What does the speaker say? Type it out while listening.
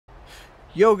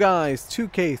Yo guys,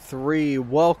 2K3,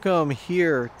 welcome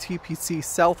here, TPC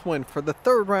Southwind, for the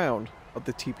third round of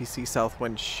the TPC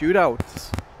Southwind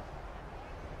Shootout.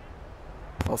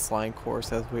 A slime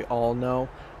course, as we all know.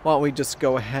 Why don't we just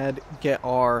go ahead, get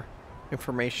our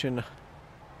information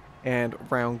and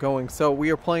round going. So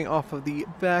we are playing off of the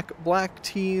back black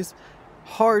tees,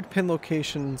 hard pin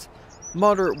locations,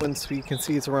 moderate wind speed. You can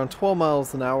see it's around 12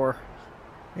 miles an hour,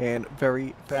 and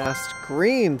very fast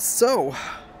greens. So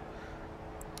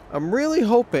I'm really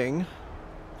hoping.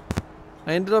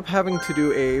 I ended up having to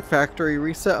do a factory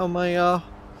reset on my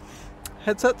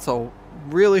headset, so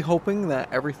really hoping that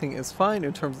everything is fine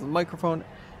in terms of the microphone.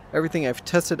 Everything I've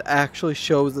tested actually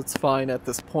shows it's fine at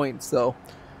this point, so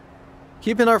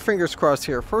keeping our fingers crossed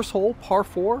here. First hole, par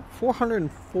 4,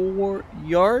 404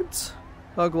 yards,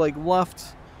 dog leg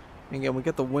left. And again, we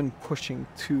get the wind pushing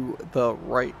to the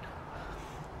right,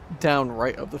 down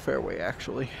right of the fairway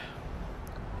actually.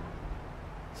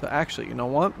 So actually, you know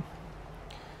what?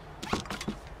 I'm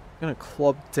gonna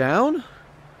club down,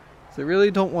 because I really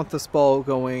don't want this ball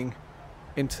going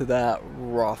into that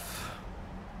rough.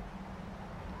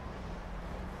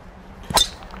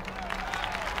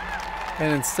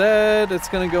 And instead, it's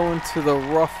gonna go into the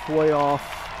rough way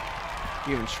off,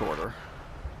 even shorter.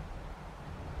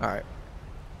 Alright.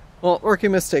 Well, rookie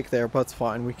mistake there, but it's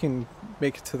fine. We can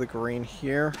make it to the green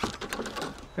here.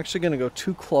 Actually gonna go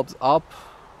 2 clubs up.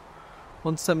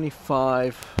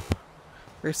 175,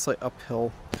 very slight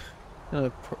uphill. I'm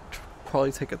gonna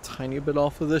probably take a tiny bit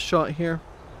off of this shot here.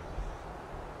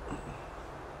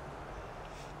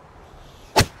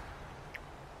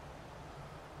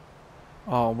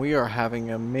 Oh, we are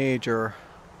having a major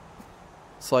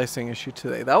slicing issue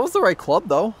today. That was the right club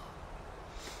though.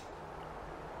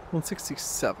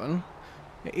 167,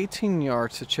 18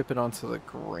 yards to chip it onto the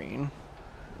green.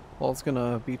 Ball's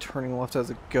gonna be turning left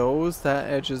as it goes. That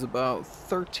edge is about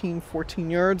 13, 14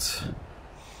 yards.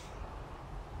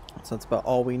 So that's about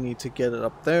all we need to get it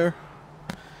up there.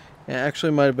 And it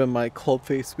actually might have been my club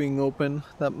face being open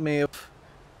that may have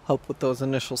helped with those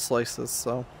initial slices,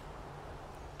 so.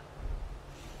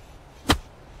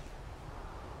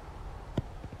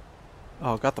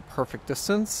 Oh, got the perfect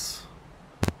distance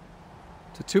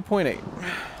to 2.8.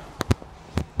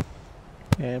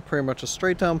 And pretty much a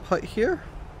straight down putt here.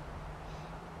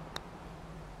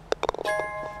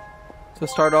 To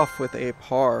start off with a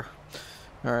par.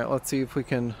 Alright, let's see if we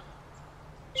can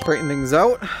straighten things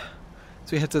out.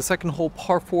 So we head to the second hole,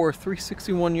 par 4,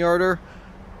 361 yarder,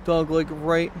 dog leg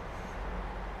right,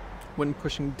 wind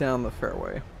pushing down the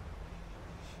fairway.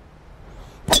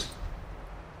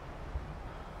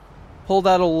 Pulled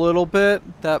out a little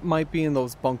bit, that might be in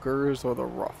those bunkers or the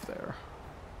rough there.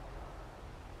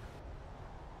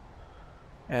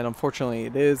 And unfortunately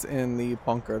it is in the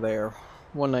bunker there.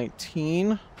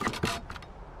 119.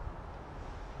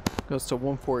 Goes to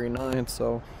 149,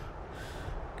 so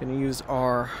gonna use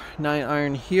our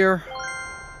 9-iron here.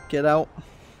 Get out.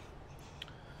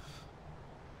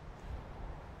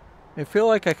 I feel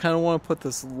like I kind of want to put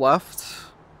this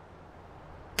left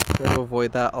to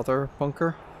avoid that other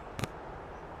bunker.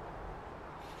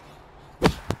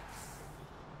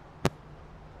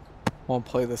 Won't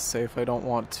play this safe. I don't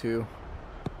want to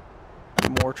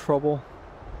get more trouble.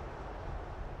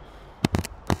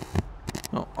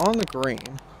 Now, on the green.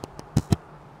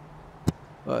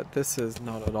 But this is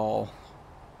not at all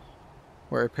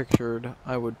where I pictured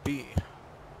I would be.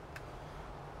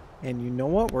 And you know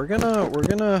what? We're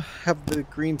gonna have the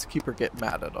greenskeeper get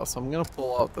mad at us. I'm gonna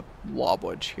pull out the lob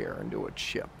wedge here and do a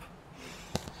chip.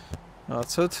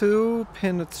 So to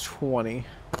pin it's 20.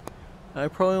 I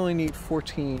probably only need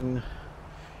 14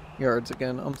 yards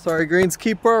again. I'm sorry,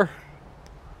 greenskeeper.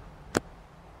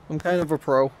 I'm kind of a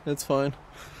pro. It's fine.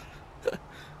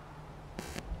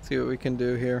 See what we can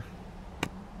do here.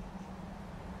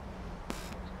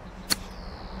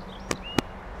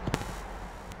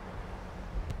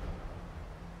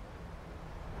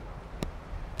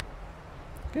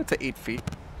 Get to 8 feet.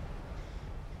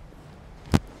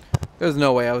 There's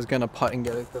no way I was gonna putt and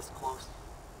get it this close.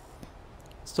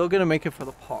 Still gonna make it for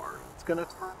the par. It's gonna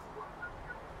turn.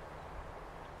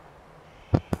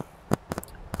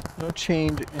 No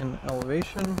change in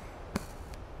elevation.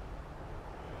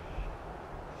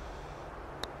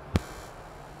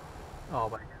 Oh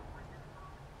my God.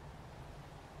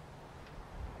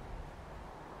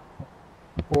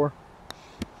 4.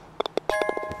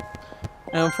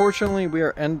 And unfortunately, we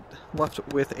are left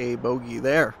with a bogey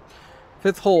there.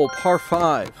 5th hole, par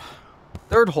 5.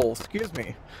 3rd hole, excuse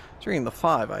me. During the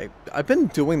 5, I've been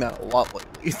doing that a lot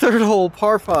lately. 3rd hole,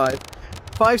 par 5,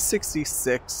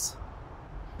 566.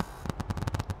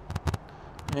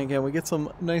 And again, we get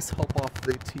some nice help off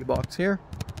the tee box here.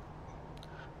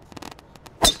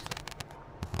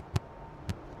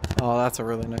 Oh, that's a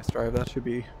really nice drive. That should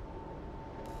be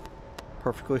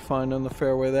perfectly fine on the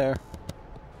fairway there.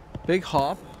 Big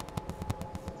hop.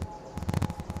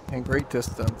 And great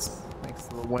distance. Makes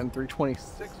the wind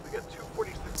 326. We got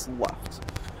 246 left.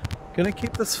 Gonna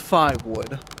keep this 5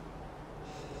 wood.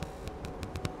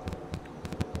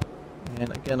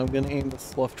 And again, I'm gonna aim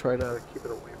this left, try to keep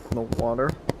it away from the water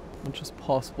as much as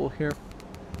possible here.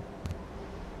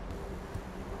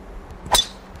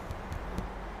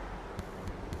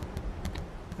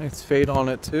 Nice fade on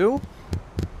it too.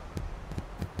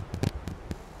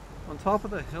 On top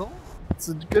of the hill, it's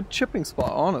a good chipping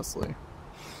spot, honestly.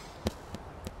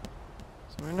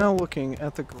 So we're now looking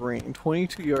at the green,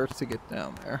 22 yards to get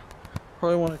down there.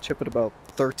 Probably want to chip it about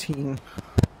 13,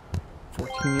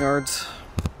 14 yards.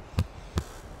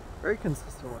 Very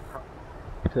consistent with how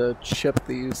to chip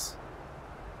these.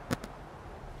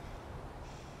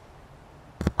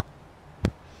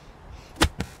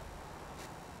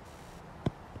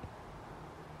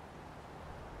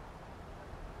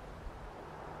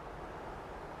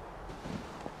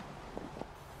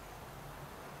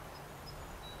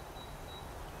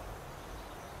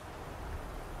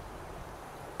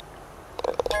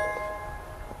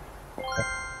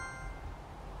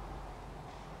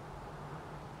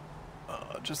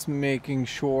 Just making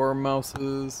sure mouse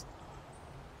is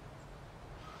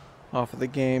off of the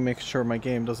game, making sure my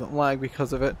game doesn't lag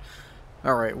because of it.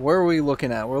 Alright, where are we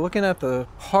looking at? We're looking at the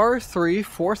par 3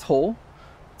 4th hole.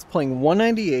 It's playing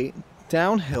 198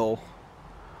 downhill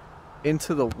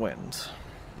into the wind.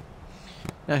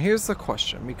 Now here's the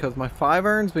question, because my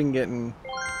 5-iron's been getting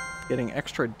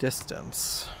extra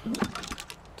distance.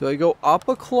 Do I go up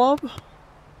a club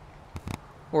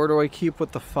or do I keep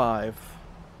with the 5?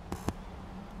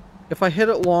 If I hit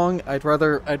it long, I'd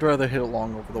rather hit it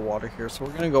long over the water here. So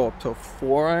we're gonna go up to a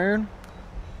 4-iron.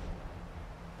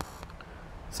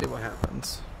 See what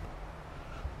happens.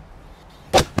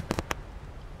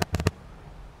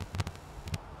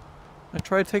 I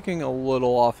tried taking a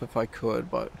little off if I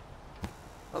could, but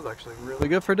that was actually really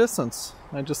good for distance.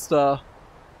 I just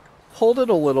pulled it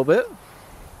a little bit.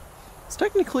 It's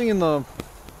technically in the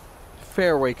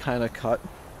fairway kind of cut.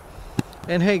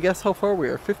 And hey, guess how far we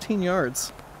are? 15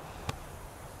 yards.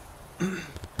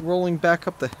 Rolling back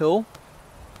up the hill.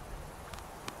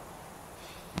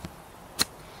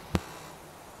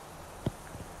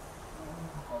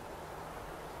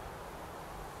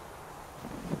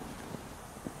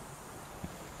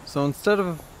 So instead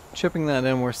of chipping that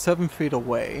in, we're 7 feet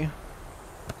away.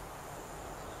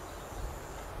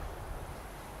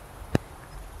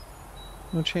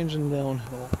 No change in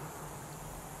downhill.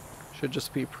 Should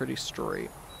just be pretty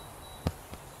straight.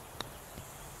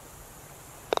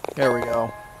 There we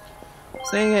go.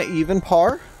 Staying at even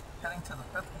par. Heading to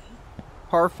the 5th.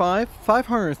 Par 5.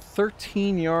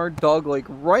 513 yard dogleg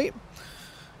right.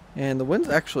 And the wind's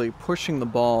actually pushing the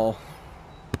ball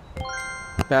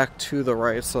back to the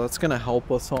right, so that's going to help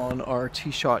us on our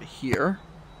tee shot here.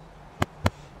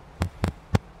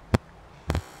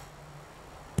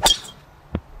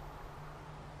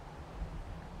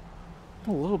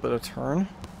 A little bit of turn.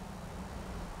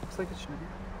 Looks like it should be.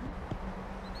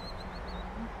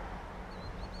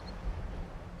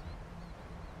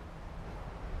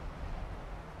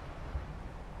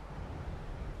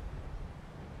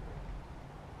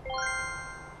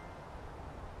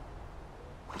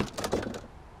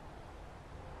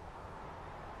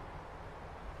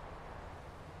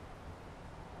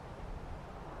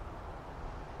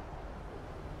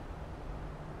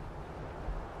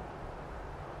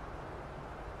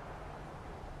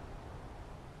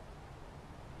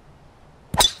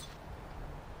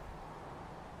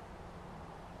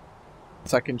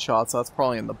 Second shot, so that's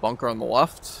probably in the bunker on the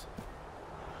left.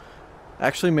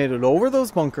 Actually made it over those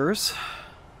bunkers.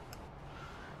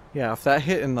 Yeah, if that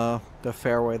hit in the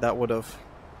fairway, that would have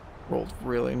rolled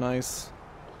really nice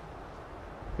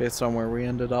based on where we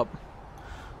ended up.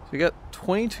 So we got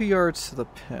 22 yards to the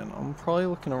pin. I'm probably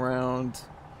looking around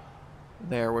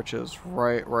there, which is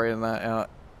right in that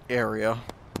area,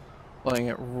 laying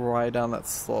it right down that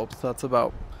slope. So that's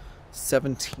about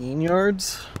 17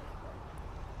 yards.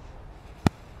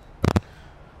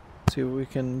 See what we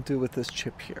can do with this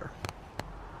chip here.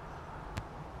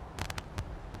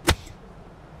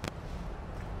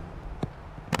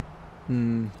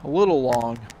 A little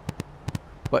long,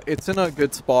 but it's in a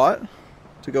good spot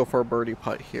to go for a birdie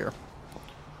putt here.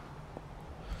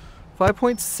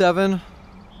 5.7.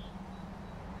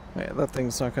 Yeah, that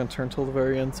thing's not going to turn till the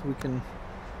very end, so we can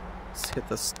just hit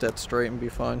this dead straight and be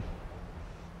fine.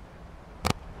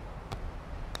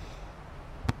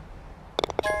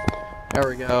 There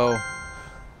we go.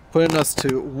 Putting us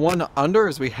to 1 under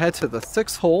as we head to the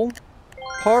 6th hole.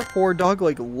 Par 4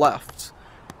 dogleg left.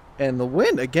 And the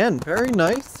wind, again, very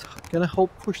nice. Gonna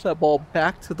help push that ball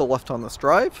back to the left on this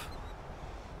drive.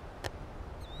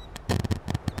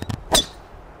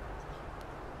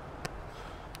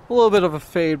 A little bit of a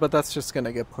fade, but that's just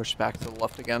gonna get pushed back to the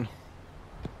left again.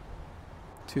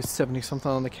 270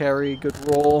 something on the carry, good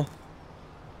roll.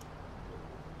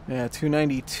 Yeah,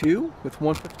 292 with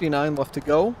 159 left to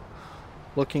go.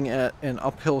 Looking at an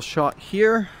uphill shot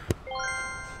here.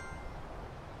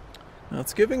 Now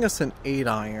it's giving us an 8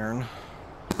 iron.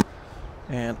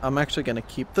 And I'm actually gonna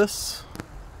keep this.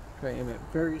 Try to aim it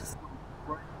very slow.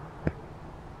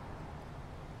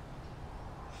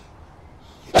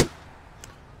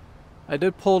 I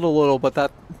did pull it a little, but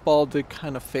that ball did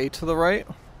kind of fade to the right.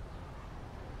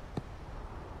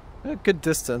 A good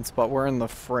distance, but we're in the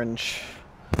fringe.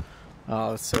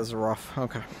 It says rough.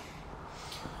 Okay.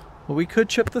 Well, we could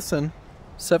chip this in.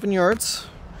 7 yards.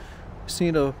 Just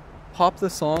need to pop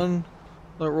this on,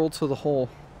 let it roll to the hole.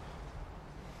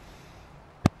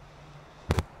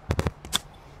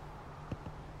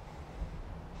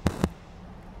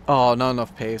 Oh, not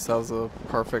enough pace. That was a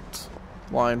perfect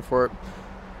line for it.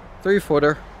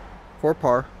 3-footer for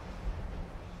par.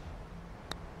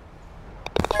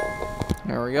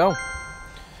 There we go.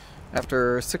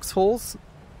 After 6 holes,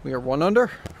 we are 1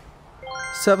 under.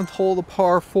 7th hole, the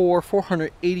par 4,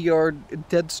 480 yard,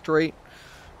 dead straight.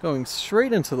 Going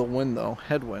straight into the wind though,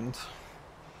 headwind.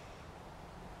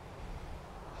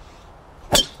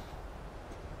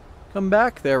 Come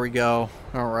back, there we go.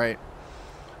 Alright.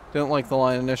 Didn't like the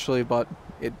line initially, but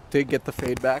it did get the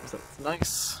fade back, so it's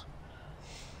nice.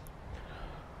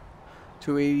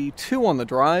 282 on the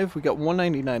drive. We got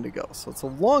 199 to go, so it's a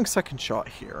long second shot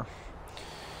here.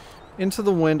 Into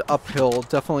the wind, uphill.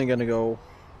 Definitely going to go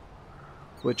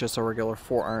with just a regular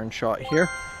 4-iron shot here.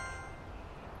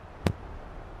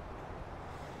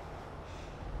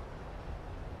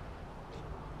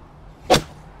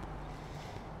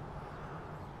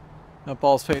 That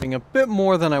ball's fading a bit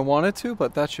more than I wanted to,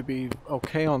 but that should be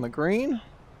okay on the green.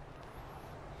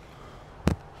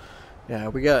 Yeah,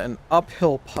 we got an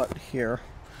uphill putt here.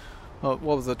 Oh,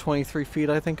 what was it, 23 feet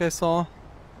I think I saw?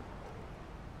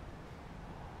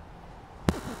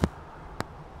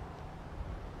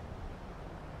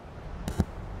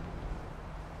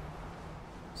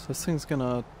 So this thing's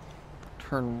gonna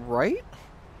turn right?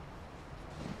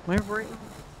 Am I right in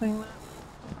saying that?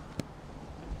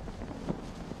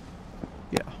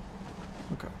 Yeah.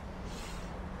 Okay.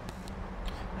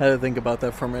 Had to think about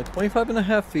that for a minute.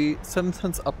 25.5 feet,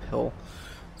 7/10 uphill.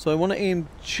 So I want to aim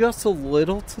just a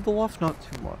little to the left, not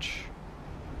too much.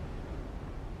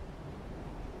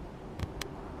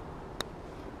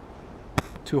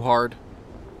 Too hard.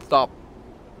 Stop.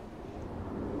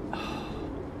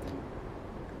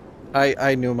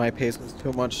 I knew my pace was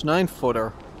too much.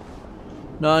 9-footer.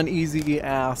 Not an easy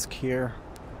ask here.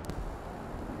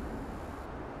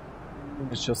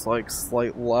 It's just like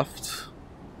slight left.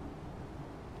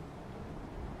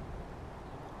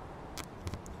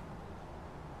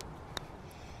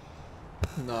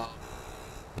 No.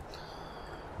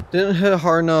 Didn't hit it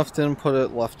hard enough, didn't put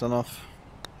it left enough.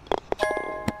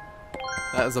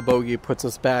 That is a bogey, puts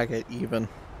us back at even.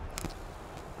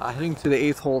 Heading to the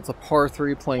 8th hole, it's a par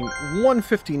 3, playing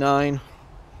 159.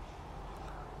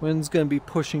 Wind's going to be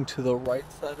pushing to the right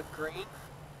side of green.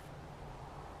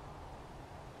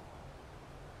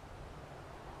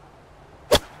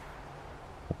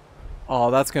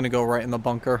 Oh, that's going to go right in the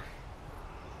bunker.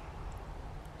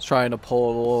 Trying to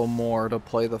pull it a little more to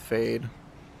play the fade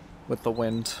with the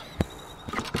wind.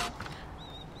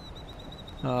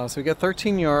 So we got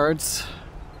 13 yards.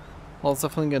 Well, it's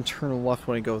definitely going to turn left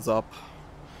when it goes up.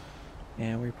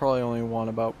 And we probably only want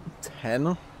about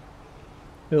 10.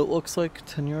 It looks like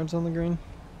 10 yards on the green.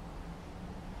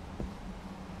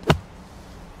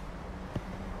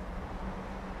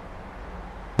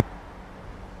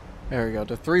 There we go,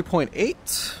 to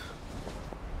 3.8.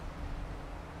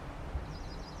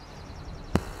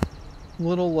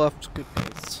 Little left, good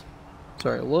pace.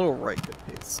 Sorry, a little right, good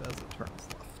pace as it turns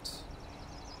left.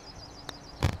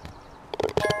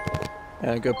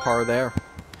 And a good par there.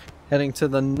 Heading to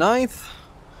the 9th,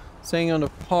 staying on a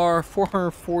par,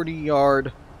 440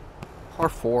 yard, par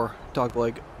 4,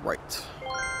 dogleg right.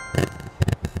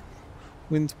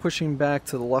 Wind's pushing back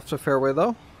to the left of fairway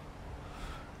though.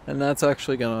 And that's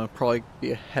actually gonna probably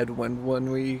be a headwind when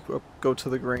we go to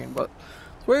the green, but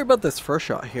let's worry about this first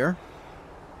shot here.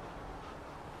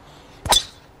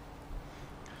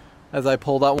 As I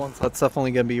pull that one, so that's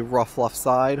definitely gonna be rough left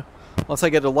side. Unless I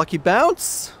get a lucky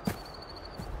bounce.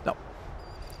 No.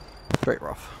 Straight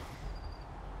rough.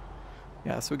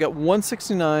 Yeah, so we got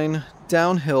 169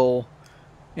 downhill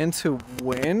into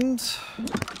wind.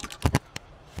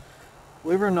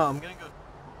 Believe it or not, I'm gonna go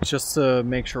just to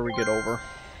make sure we get over.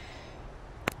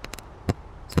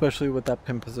 Especially with that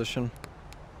pin position.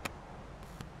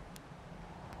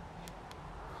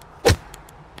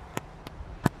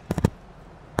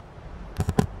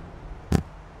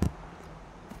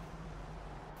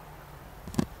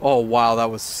 Oh wow,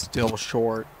 that was still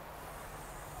short.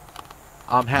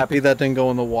 I'm happy that didn't go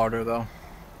in the water though.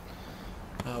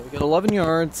 We got 11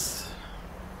 yards.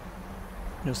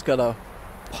 Just gotta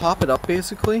pop it up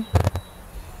basically.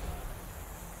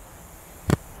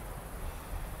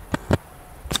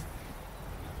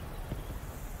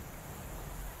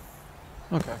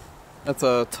 Okay. That's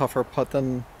a tougher putt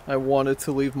than I wanted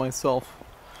to leave myself.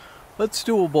 But it's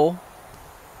doable.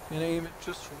 And aim it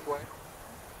just right.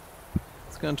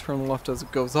 It's gonna turn left as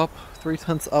it goes up.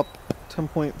 3/10 up,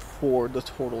 10.4 the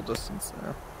total distance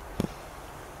there.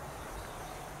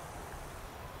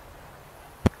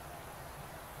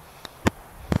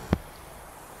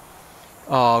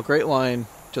 Oh, great line.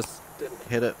 Just didn't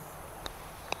hit it.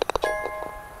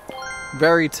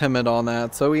 Very timid on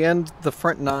that. So we end the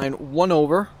front 9 1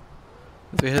 over.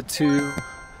 As we head to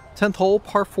 10th hole,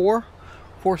 par 4.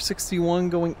 461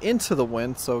 going into the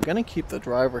wind. So gonna keep the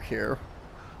driver here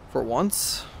for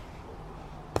once.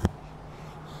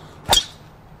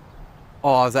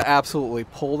 Oh, as I absolutely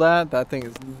pull that. That thing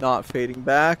is not fading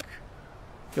back.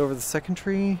 Go over the second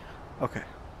tree. Okay.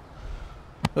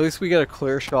 At least we get a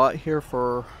clear shot here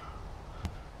for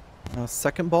a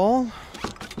second ball.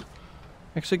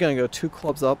 Actually gonna go 2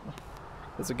 clubs up.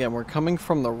 Because again, we're coming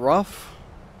from the rough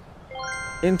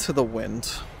into the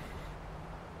wind.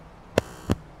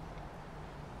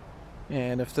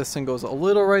 And if this thing goes a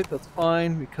little right, that's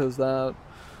fine. Because that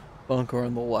bunker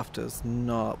on the left does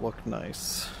not look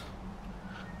nice.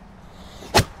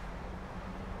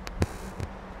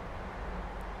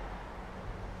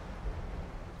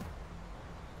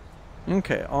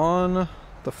 Okay, on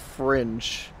the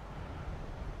fringe.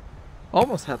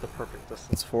 Almost had the perfect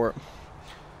distance for it. So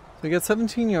we get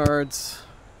 17 yards.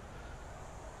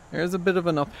 There's a bit of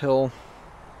an uphill.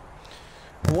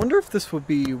 I wonder if this would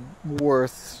be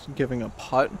worth giving a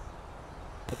putt.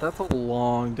 But that's a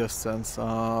long distance.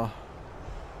 I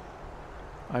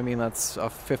mean, that's a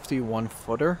 51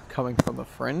 footer coming from the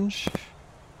fringe.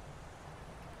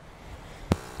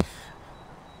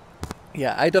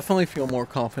 Yeah, I definitely feel more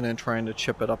confident trying to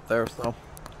chip it up there, so I'm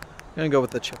gonna go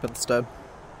with the chip instead.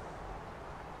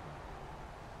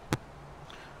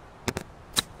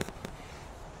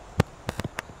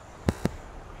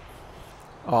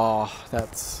 Oh,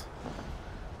 that's...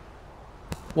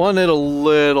 wanted a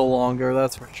little longer,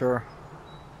 that's for sure.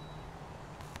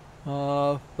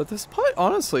 But this putt,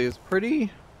 honestly, is pretty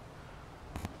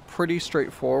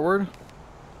straightforward.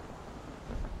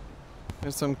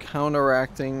 There's some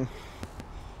counteracting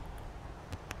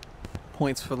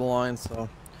points for the line, so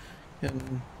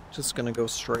I'm just gonna go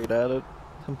straight at it.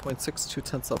 10.6,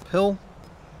 2/10 uphill.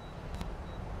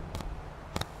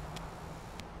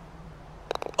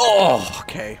 Oh,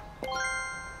 okay.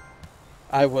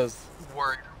 I was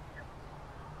worried.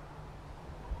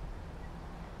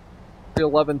 The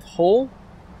 11th hole,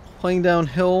 playing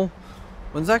downhill.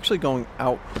 Wind's actually going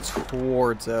out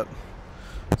towards it.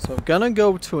 So I'm gonna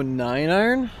go to a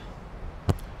 9-iron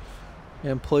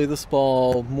and play this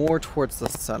ball more towards the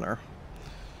center.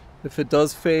 If it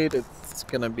does fade, it's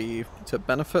gonna be to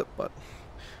benefit, but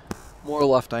more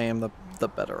left I am, the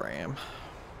better I am.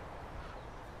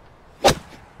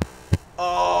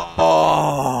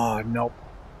 Oh, nope.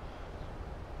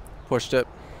 Pushed it.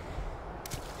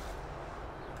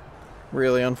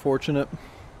 Really unfortunate.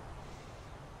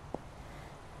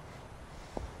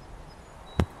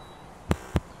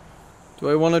 Do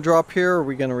I want to drop here, or are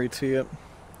we going to re-tee it?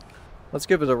 Let's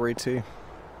give it a re-tee.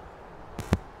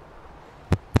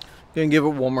 Gonna give it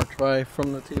one more try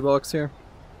from the tee box here.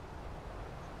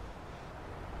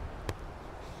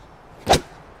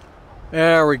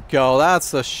 There we go.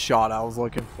 That's the shot I was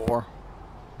looking for.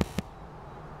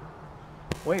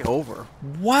 Way over.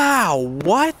 Wow,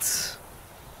 what?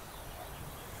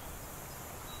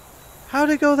 How'd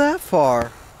it go that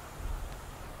far?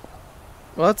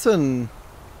 Well, that's an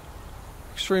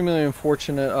extremely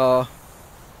unfortunate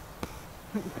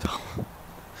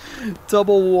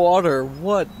double water.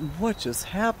 What just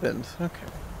happened? Okay.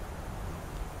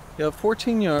 Yeah,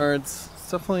 14 yards.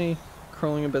 It's definitely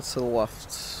curling a bit to the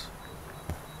left.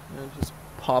 And just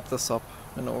pop this up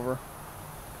and over.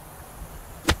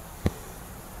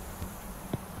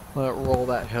 Let it roll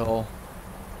that hill.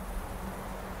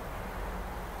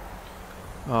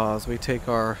 As we take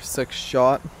our 6th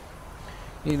shot.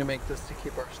 Need to make this to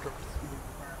keep our stroke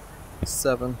speed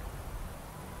 7.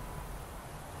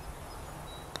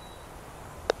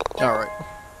 Alright.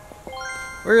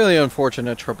 Really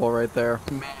unfortunate triple right there.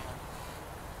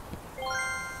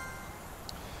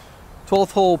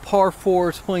 12th hole, par 4,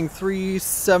 it's playing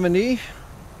 370.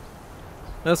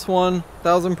 This one,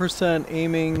 1000%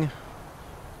 aiming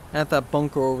at that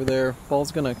bunker over there.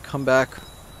 Ball's gonna come back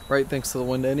right thanks to the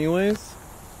wind anyways.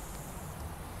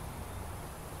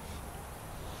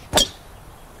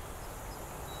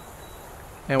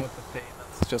 And with the fade,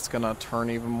 that's just gonna turn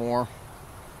even more.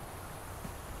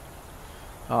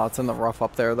 Oh, it's in the rough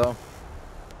up there though.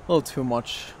 A little too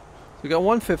much. So we got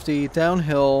 150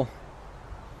 downhill.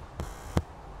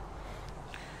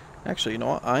 Actually, you know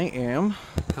what? I am,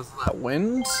 because of that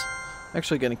wind,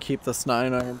 actually gonna keep this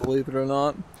 9-iron, believe it or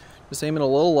not. Just aim it a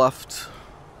little left,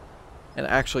 and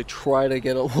actually try to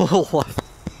get a little left.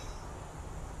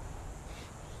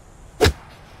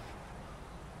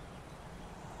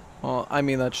 Well, I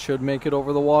mean, that should make it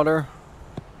over the water.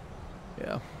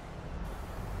 Yeah.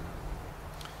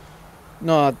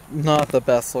 Not the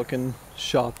best looking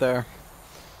shot there.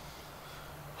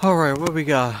 Alright, what we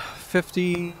got?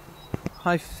 50,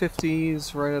 high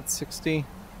 50s, right at 60.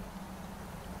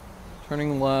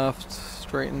 Turning left,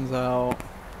 straightens out.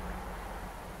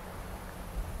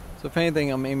 So if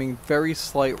anything, I'm aiming very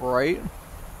slight right.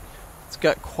 It's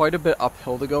got quite a bit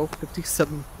uphill to go,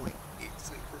 57.8.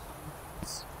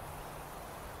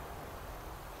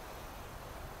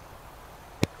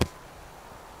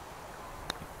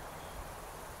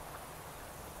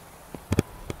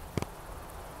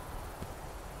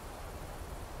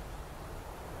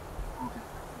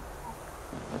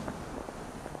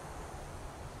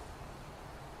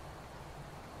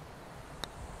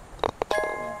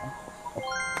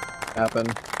 Happen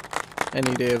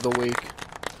any day of the week.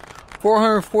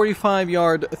 445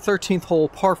 yard 13th hole,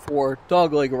 par 4,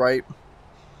 dogleg right,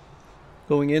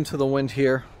 going into the wind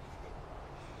here.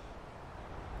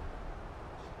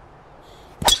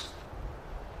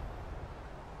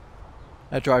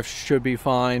 That drive should be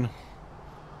fine.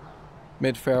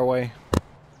 Mid fairway.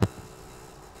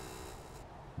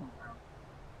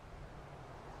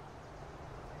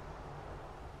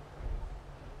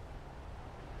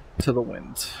 To the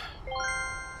wind.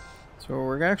 So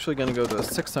we're actually going to go to a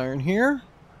 6-iron here.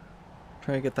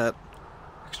 Try to get that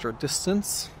extra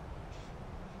distance.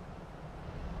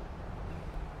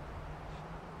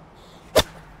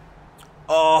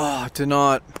 Oh, did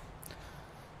not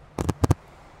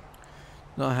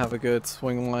have a good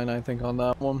swing line, I think, on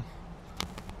that one.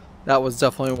 That was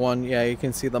definitely one, yeah, you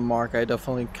can see the mark. I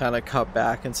definitely kind of cut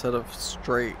back instead of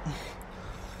straight.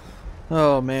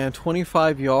 Oh man,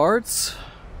 25 yards.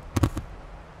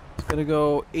 Gonna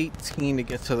go 18 to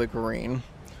get to the green,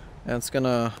 and it's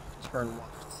gonna turn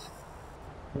left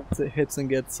once it hits and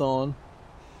gets on.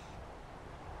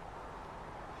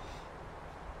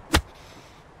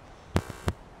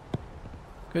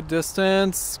 Good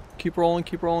distance. Keep rolling,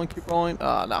 keep rolling, keep rolling.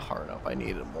 Ah, not hard enough. I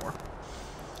needed more.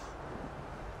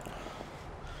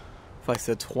 If I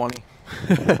said 20.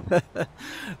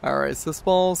 Alright, so this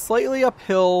ball slightly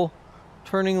uphill,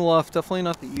 turning left. Definitely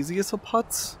not the easiest of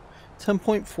putts.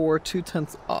 10.4,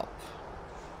 2/10 up.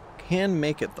 Can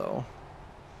make it though.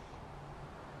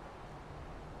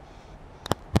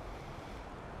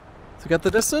 So get the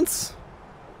distance.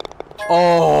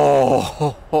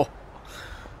 Oh,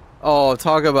 oh,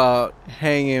 talk about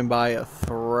hanging by a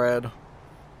thread.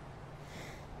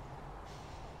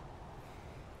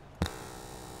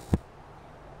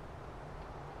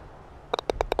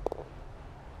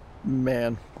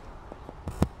 Man.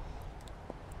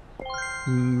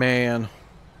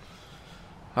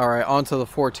 Alright, on to the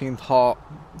 14th hole.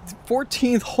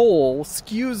 14th hole,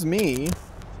 excuse me.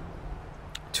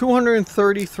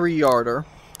 233 yarder.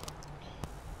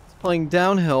 It's playing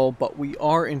downhill, but we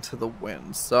are into the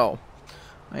wind. So,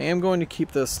 I am going to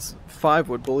keep this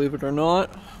 5-wood, believe it or not.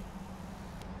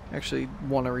 Actually,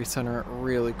 want to recenter it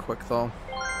really quick though.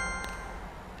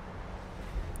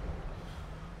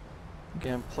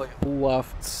 Again, play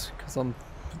left because I'm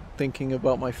thinking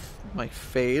about my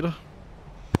fade.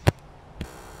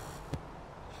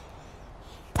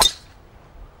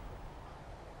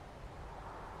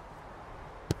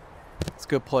 It's a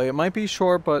good play. It might be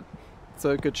short, but it's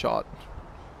a good shot.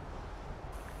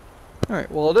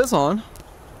 Alright, well it is on.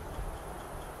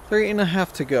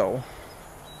 3.5 to go.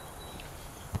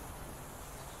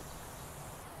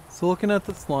 So looking at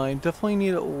this line, definitely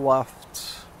need it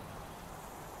left.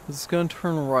 It's going to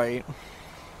turn right.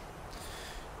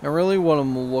 And really what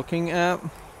I'm looking at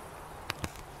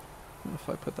If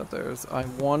I put that there, is I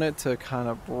want it to kind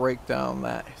of break down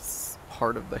that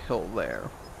part of the hill there.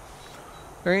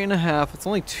 8.5. It's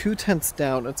only 2/10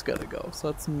 down. It's gotta go,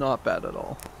 so that's not bad at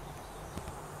all.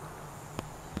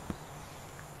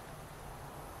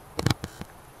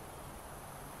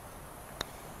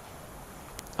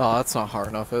 Oh, that's not hard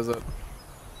enough, is it?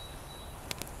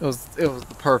 It was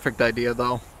the perfect idea,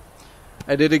 though.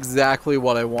 I did exactly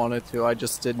what I wanted to. I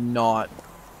just did not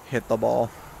hit the ball.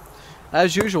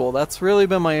 As usual, that's really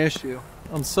been my issue.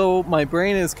 My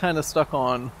brain is kind of stuck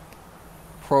on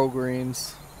pro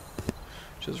greens,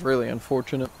 which is really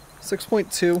unfortunate.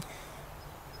 6.2.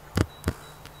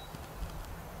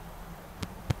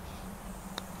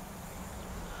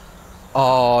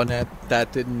 Oh,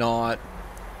 that did not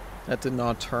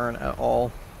turn at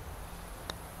all.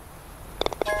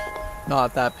 Not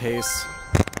at that pace.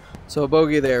 So a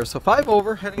bogey there. So 5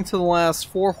 over, heading to the last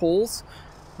 4 holes.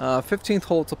 15th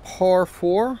hole, it's a par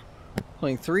 4.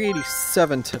 Playing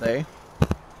 387 today.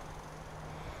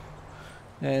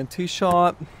 And tee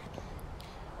shot.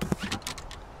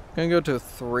 Gonna go to a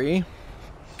 3.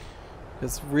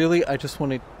 Because really, I just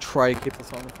want to try to keep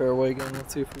this on the fairway again.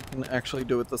 Let's see if we can actually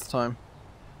do it this time.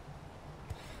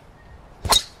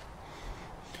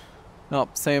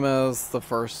 Nope, same as the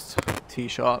first tee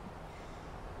shot.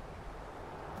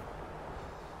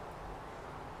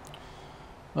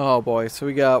 Oh boy, so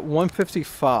we got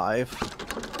 155.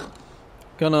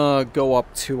 Gonna go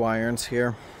up 2 irons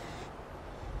here.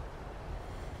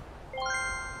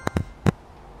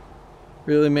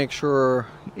 Really make sure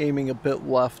aiming a bit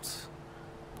left.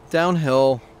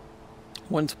 Downhill.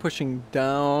 One's pushing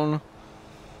down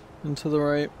and to the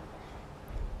right.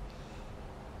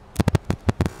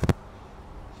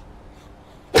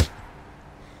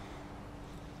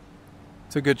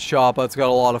 It's a good shot, but it's got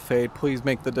a lot of fade. Please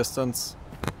make the distance.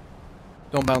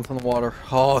 Don't bounce on the water.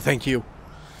 Oh, thank you.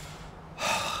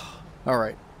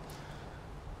 Alright.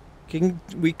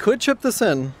 We could chip this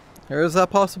in. There is that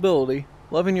possibility.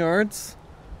 11 yards.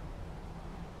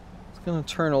 It's going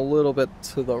to turn a little bit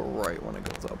to the right when it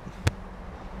goes up.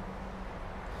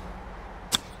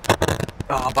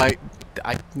 Oh,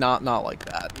 not like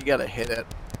that. You got to hit it.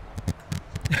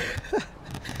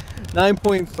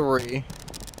 9.3.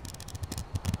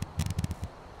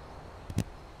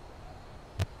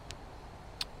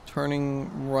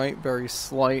 Turning right, very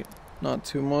slight, not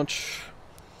too much.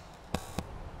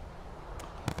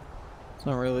 It's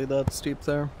not really that steep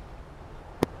there.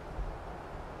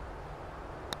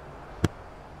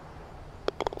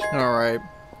 Alright,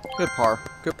 good par,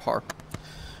 good par.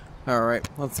 Alright,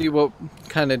 let's see what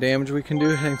kind of damage we can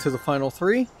do heading to the final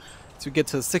 3. So we get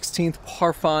to the 16th,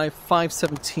 par 5,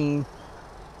 517.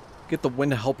 Get the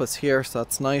wind to help us here, so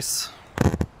that's nice.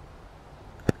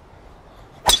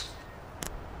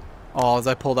 Oh, as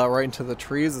I pulled out right into the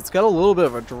trees, it's got a little bit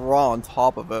of a draw on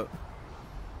top of it.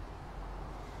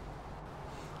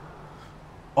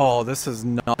 Oh, this is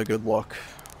not a good look.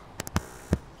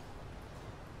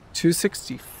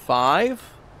 265?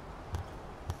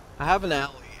 I have an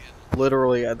alley.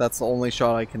 Literally, that's the only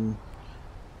shot I can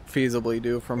feasibly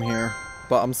do from here.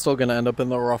 But I'm still going to end up in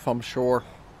the rough, I'm sure.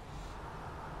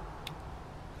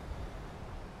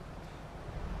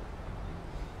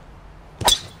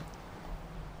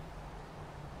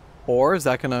 Or is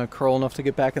that going to curl enough to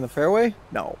get back in the fairway?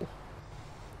 No.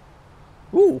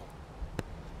 Ooh.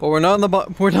 But we're not in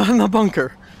the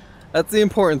bunker. That's the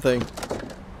important thing.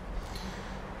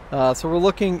 So we're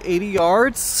looking 80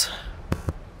 yards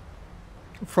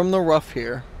from the rough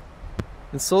here,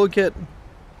 and still get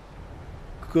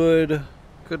a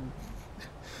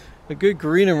good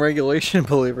green in regulation,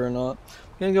 believe it or not.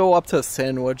 I'm gonna go up to a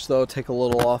sandwich though, take a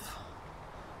little off.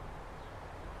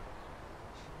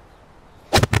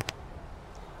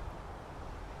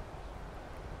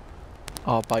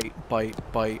 Oh, bite.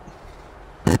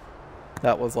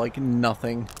 That was like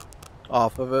nothing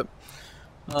off of it.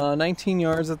 19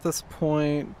 yards at this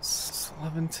point.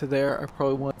 11 to there. I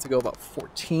probably want to go about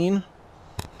 14.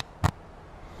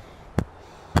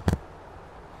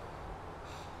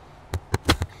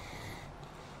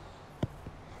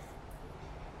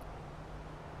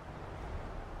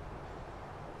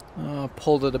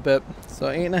 Pulled it a bit. So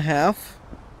 8.5.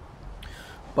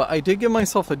 But I did give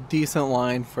myself a decent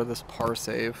line for this par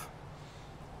save.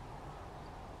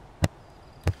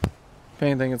 If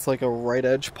anything, it's like a right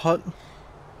edge putt.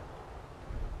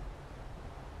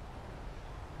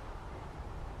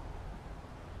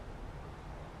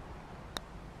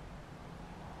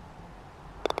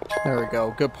 There we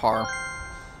go. Good par.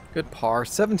 Good par.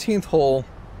 17th hole.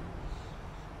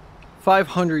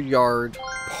 500 yard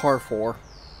par 4.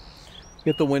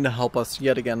 Get the wind to help us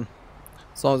yet again.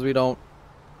 As long as we don't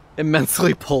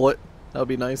immensely pull it. That would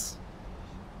be nice.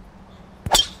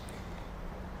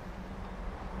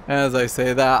 As I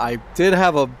say that, I did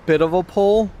have a bit of a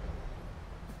pull,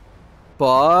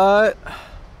 but I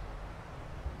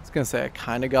was gonna say I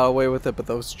kind of got away with it, but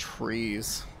those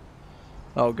trees.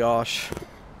 Oh gosh.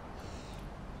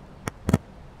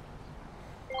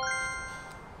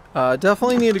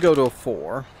 Definitely need to go to a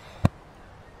 4.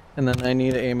 And then I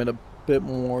need to aim it a bit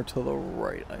more to the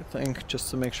right, I think, just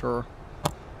to make sure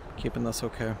I'm keeping this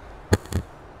okay.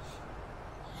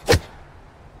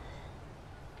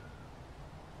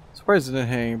 Surprised it didn't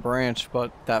hit any branch,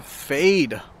 but that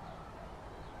fade.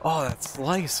 Oh, that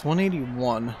slice,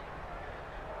 181.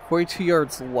 42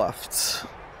 yards left.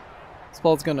 This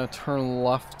ball's gonna turn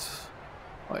left.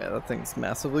 Oh yeah, that thing's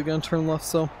massively gonna turn left,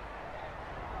 so.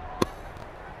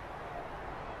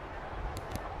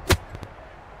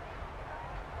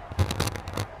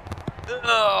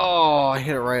 Oh, I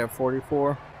hit it right at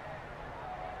 44.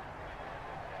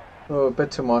 Oh, a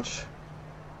bit too much.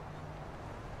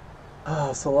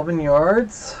 It's 11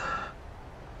 yards.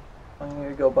 I need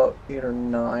to go about 8 or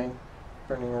 9,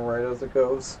 turning right as it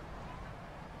goes.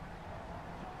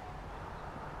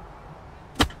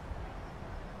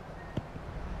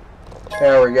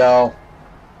 There we go.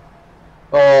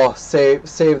 Oh, save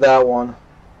that one.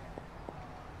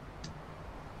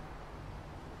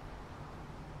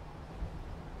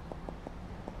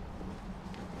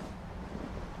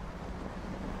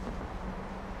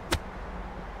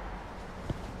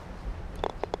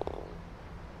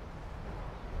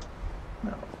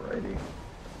 Alrighty.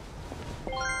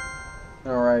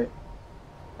 Alright.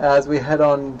 As we head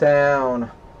on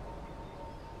down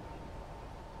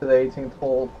to the 18th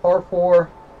hole, par 4,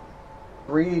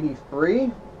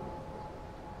 383.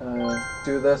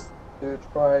 Do this to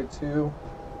try to.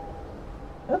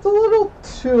 That's a little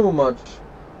too much.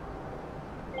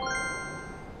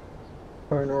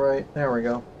 Turn right. There we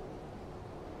go.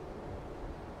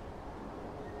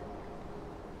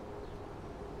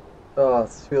 Oh,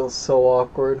 this feels so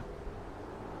awkward.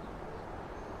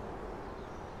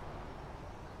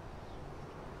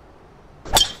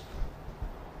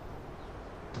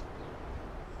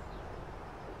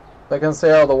 I can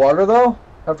stay out of the water though?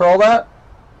 After all that?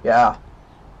 Yeah.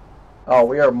 Oh,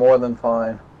 we are more than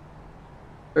fine.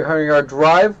 300-yard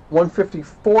drive,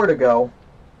 154 to go.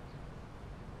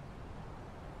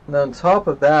 And then on top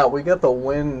of that, we get the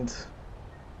wind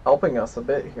helping us a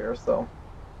bit here, so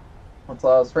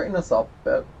let's straighten this up a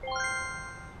bit.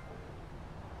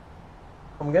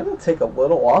 I'm gonna take a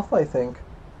little off, I think.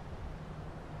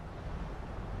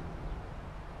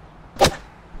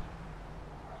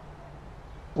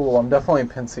 Ooh, I'm definitely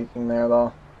pin seeking there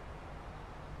though.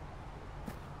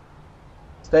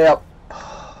 Stay up.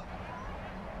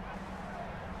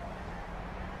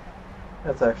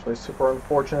 That's actually super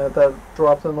unfortunate that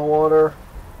dropped in the water.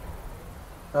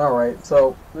 Alright,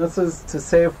 so this is to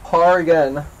save par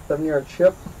again. 7-yard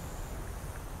chip.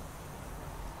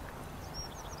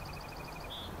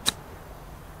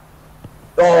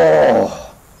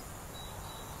 Oh!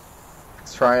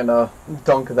 He's trying to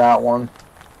dunk that one.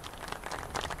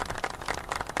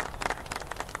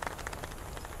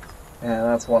 And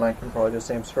that's one I can probably just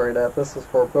aim straight at. This is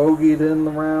for bogeyed in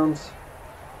the round.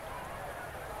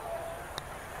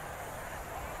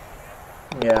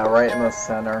 Yeah, right in the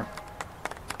center.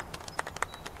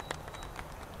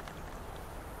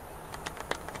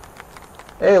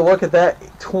 Hey, look at that.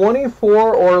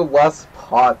 24 or less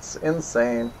putts.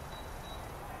 Insane.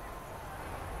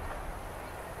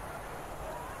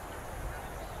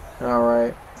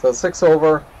 Alright, so 6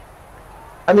 over.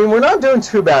 I mean, we're not doing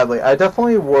too badly. I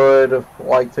definitely would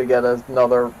like to get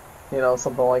another,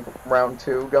 something like round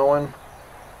 2 going.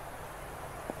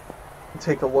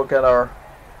 Take a look at our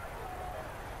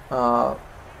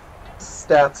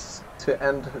stats to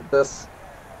end this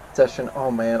session.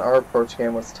 Oh man, our approach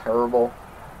game was terrible.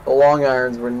 The long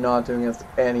irons were not doing us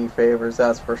any favors,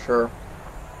 that's for sure.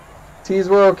 Tees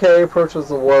were okay, approach was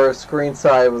the worst, green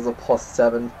side was a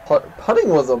 +7. Putting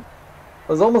was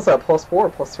almost at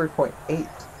 +4, +3.8.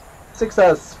 6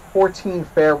 out of 14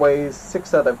 fairways,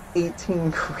 6 out of 18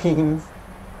 greens.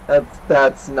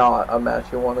 That's not a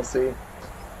match you want to see.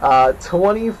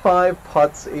 25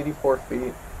 putts, 84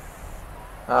 feet.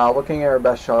 Looking at our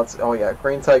best shots, oh yeah,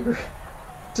 green side,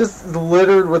 just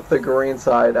littered with the green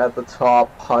side at the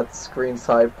top. Putts, green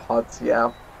side putts,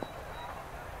 yeah.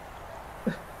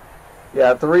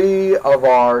 Yeah, 3 of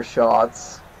our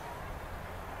shots.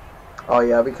 Oh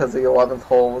yeah, because the 11th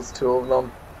hole was 2 of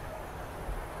them.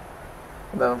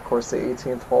 And then of course the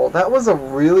 18th hole. That was a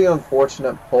really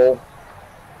unfortunate pull.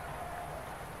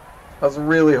 I was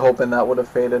really hoping that would have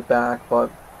faded back, but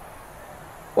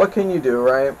what can you do,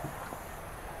 right?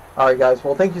 Alright guys,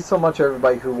 well thank you so much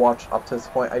everybody who watched up to this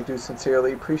point. I do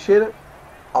sincerely appreciate it.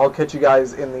 I'll catch you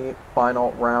guys in the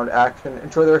final round action.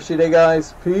 Enjoy the rest of your day,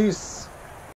 guys. Peace.